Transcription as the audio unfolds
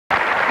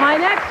My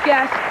next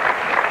guest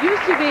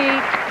used to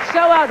be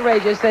so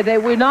outrageous that they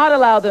would not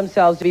allow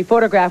themselves to be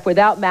photographed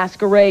without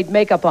masquerade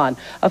makeup on.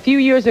 A few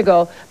years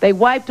ago, they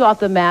wiped off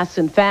the masks,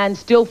 and fans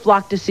still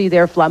flock to see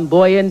their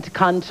flamboyant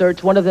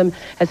concerts. One of them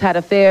has had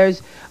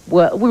affairs,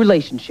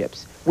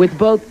 relationships, with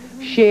both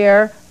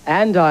Cher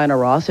and Diana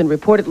Ross, and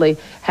reportedly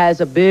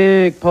has a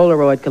big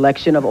Polaroid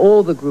collection of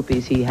all the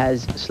groupies he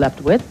has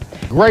slept with.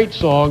 Great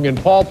song, and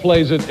Paul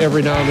plays it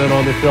every now and then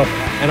on the show.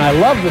 And I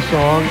love the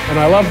song, and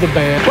I love the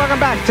band. Welcome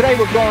back. Today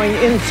we're going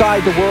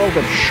inside the world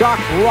of shock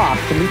rock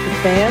to meet the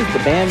fans, the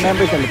band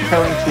members, and the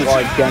parents who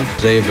are against.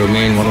 They've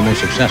remained one of the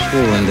most successful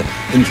and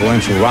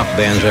influential rock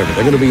bands ever.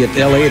 They're going to be at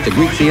L.A. at the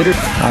Greek Theater.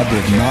 I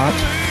did not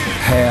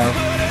have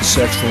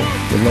sexual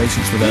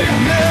relations with that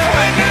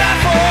woman.